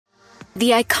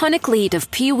The iconic lead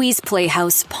of Pee-wee's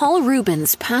Playhouse, Paul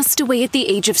Reubens, passed away at the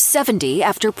age of 70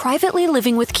 after privately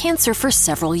living with cancer for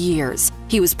several years.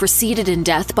 He was preceded in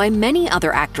death by many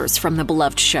other actors from the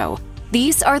beloved show.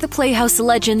 These are the Playhouse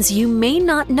legends you may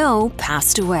not know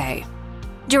passed away.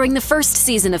 During the first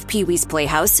season of Pee-wee's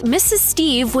Playhouse, Mrs.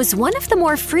 Steve was one of the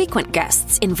more frequent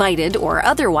guests, invited or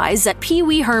otherwise, at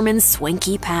Pee-wee Herman's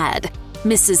swanky pad.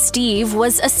 Mrs. Steve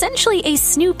was essentially a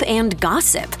snoop and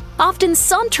gossip, often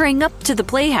sauntering up to the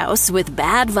Playhouse with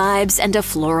bad vibes and a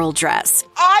floral dress.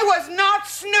 I was not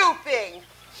snooping.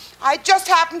 I just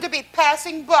happened to be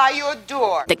passing by your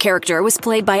door. The character was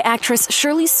played by actress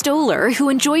Shirley Stoler, who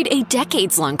enjoyed a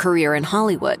decades-long career in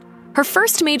Hollywood. Her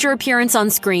first major appearance on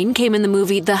screen came in the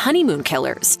movie The Honeymoon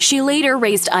Killers. She later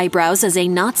raised eyebrows as a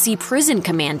Nazi prison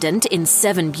commandant in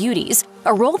Seven Beauties,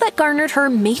 a role that garnered her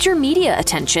major media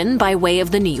attention by way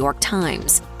of the New York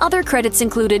Times. Other credits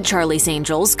included Charlie's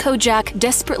Angels, Kojak,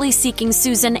 Desperately Seeking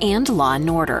Susan, and Law &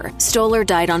 Order. Stoler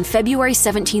died on February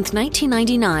 17,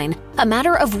 1999, a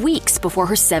matter of weeks before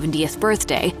her 70th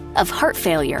birthday, of heart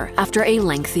failure after a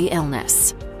lengthy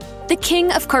illness. The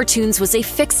king of cartoons was a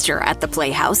fixture at the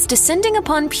Playhouse, descending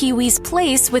upon Pee-wee's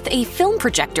place with a film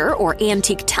projector or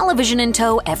antique television in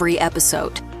tow every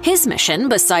episode. His mission,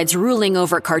 besides ruling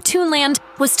over Cartoonland,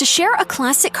 was to share a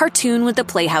classic cartoon with the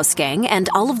Playhouse gang and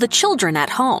all of the children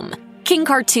at home. King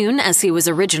Cartoon, as he was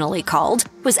originally called,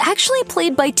 was actually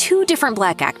played by two different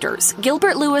black actors,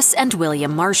 Gilbert Lewis and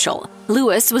William Marshall.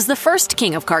 Lewis was the first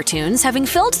king of cartoons, having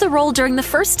filled the role during the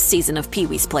first season of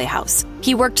Pee-wee's Playhouse.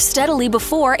 He worked steadily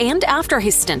before and after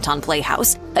his stint on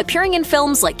Playhouse, appearing in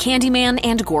films like Candyman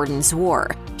and Gordon's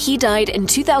War. He died in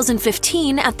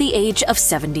 2015 at the age of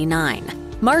 79.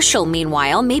 Marshall,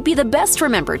 meanwhile, may be the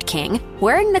best-remembered king,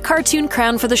 wearing the cartoon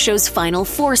crown for the show's final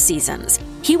 4 seasons.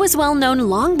 He was well known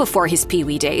long before his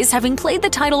Pee-wee days, having played the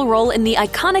title role in the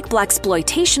iconic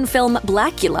blaxploitation film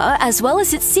Blackula, as well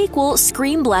as its sequel,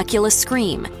 Scream Blackula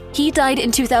Scream. He died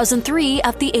in 2003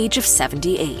 at the age of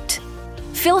 78.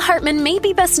 Phil Hartman may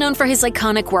be best known for his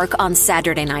iconic work on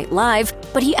Saturday Night Live,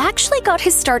 but he actually got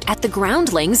his start at the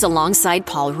Groundlings alongside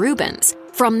Paul Reubens.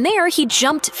 From there, he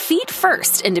jumped feet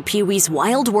first into Pee-wee's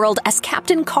Wild World as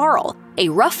Captain Carl, a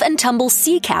rough-and-tumble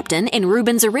sea captain in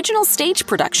Reubens' original stage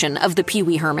production of The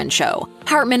Pee-wee Herman Show.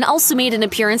 Hartman also made an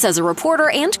appearance as a reporter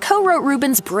and co-wrote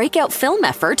Reubens' breakout film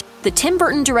effort, the Tim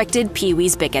Burton-directed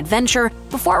Pee-wee's Big Adventure,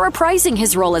 before reprising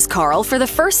his role as Carl for the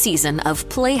first season of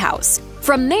Playhouse.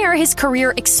 From there, his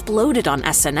career exploded on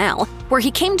SNL, where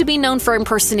he came to be known for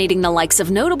impersonating the likes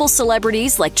of notable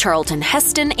celebrities like Charlton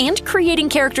Heston and creating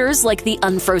characters like the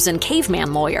unfrozen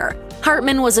caveman lawyer.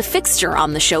 Hartman was a fixture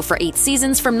on the show for 8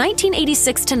 seasons from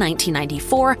 1986 to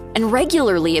 1994 and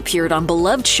regularly appeared on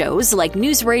beloved shows like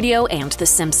News Radio and The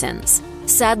Simpsons.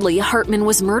 Sadly, Hartman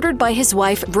was murdered by his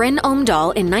wife, Bryn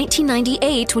Omdahl, in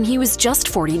 1998 when he was just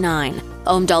 49.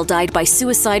 Omdahl died by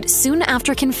suicide soon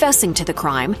after confessing to the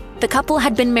crime. The couple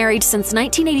had been married since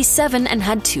 1987 and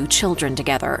had 2 children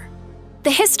together. The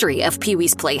history of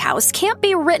Pee-wee's Playhouse can't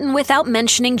be written without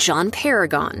mentioning John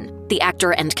Paragon. The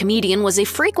actor and comedian was a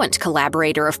frequent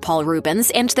collaborator of Paul Reubens,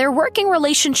 and their working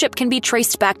relationship can be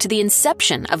traced back to the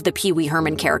inception of the Pee-wee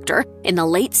Herman character in the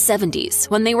late 70s,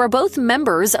 when they were both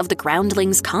members of the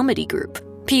Groundlings comedy group.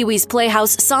 Pee-wee's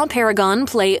Playhouse saw Paragon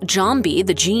play Jambi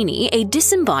the Genie, a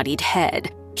disembodied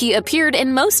head. He appeared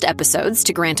in most episodes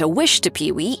to grant a wish to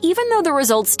Pee-wee, even though the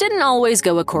results didn't always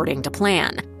go according to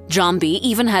plan. Jambi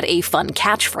even had a fun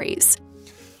catchphrase.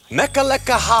 Mecca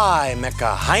lecca hi,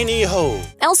 mecca hiney ho.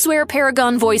 Elsewhere,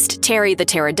 Paragon voiced Terry the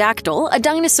pterodactyl, a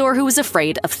dinosaur who was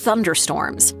afraid of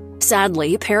thunderstorms.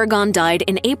 Sadly, Paragon died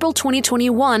in April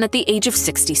 2021 at the age of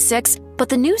 66, but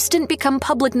the news didn't become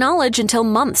public knowledge until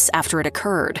months after it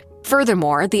occurred.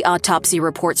 Furthermore, the autopsy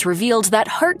reports revealed that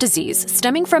heart disease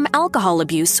stemming from alcohol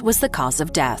abuse was the cause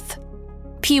of death.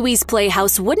 Pee-wee's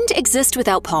Playhouse wouldn't exist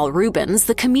without Paul Reubens,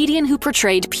 the comedian who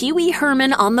portrayed Pee-wee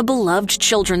Herman on the beloved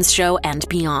children's show and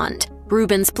beyond.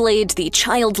 Reubens played the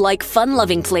childlike,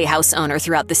 fun-loving Playhouse owner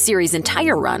throughout the series'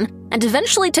 entire run, and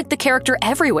eventually took the character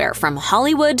everywhere from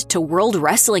Hollywood to World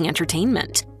Wrestling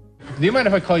Entertainment. Do you mind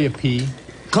if I call you P?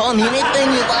 Call me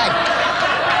anything you like.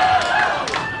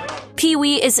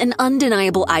 Pee-wee is an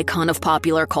undeniable icon of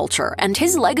popular culture, and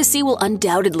his legacy will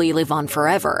undoubtedly live on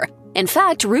forever. In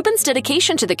fact, Reubens'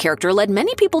 dedication to the character led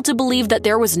many people to believe that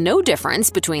there was no difference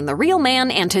between the real man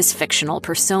and his fictional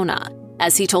persona.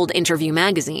 As he told Interview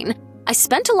magazine, "I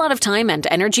spent a lot of time and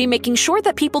energy making sure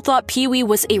that people thought Pee-wee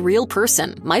was a real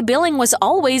person. My billing was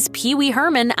always Pee-wee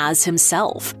Herman as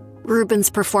himself." Reubens'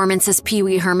 performance as Pee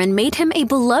Wee Herman made him a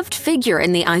beloved figure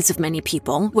in the eyes of many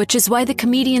people, which is why the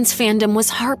comedian's fandom was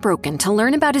heartbroken to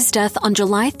learn about his death on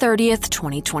July 30th,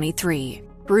 2023.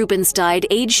 Reubens died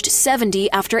aged 70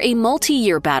 after a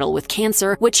multi-year battle with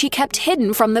cancer, which he kept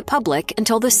hidden from the public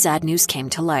until the sad news came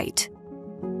to light.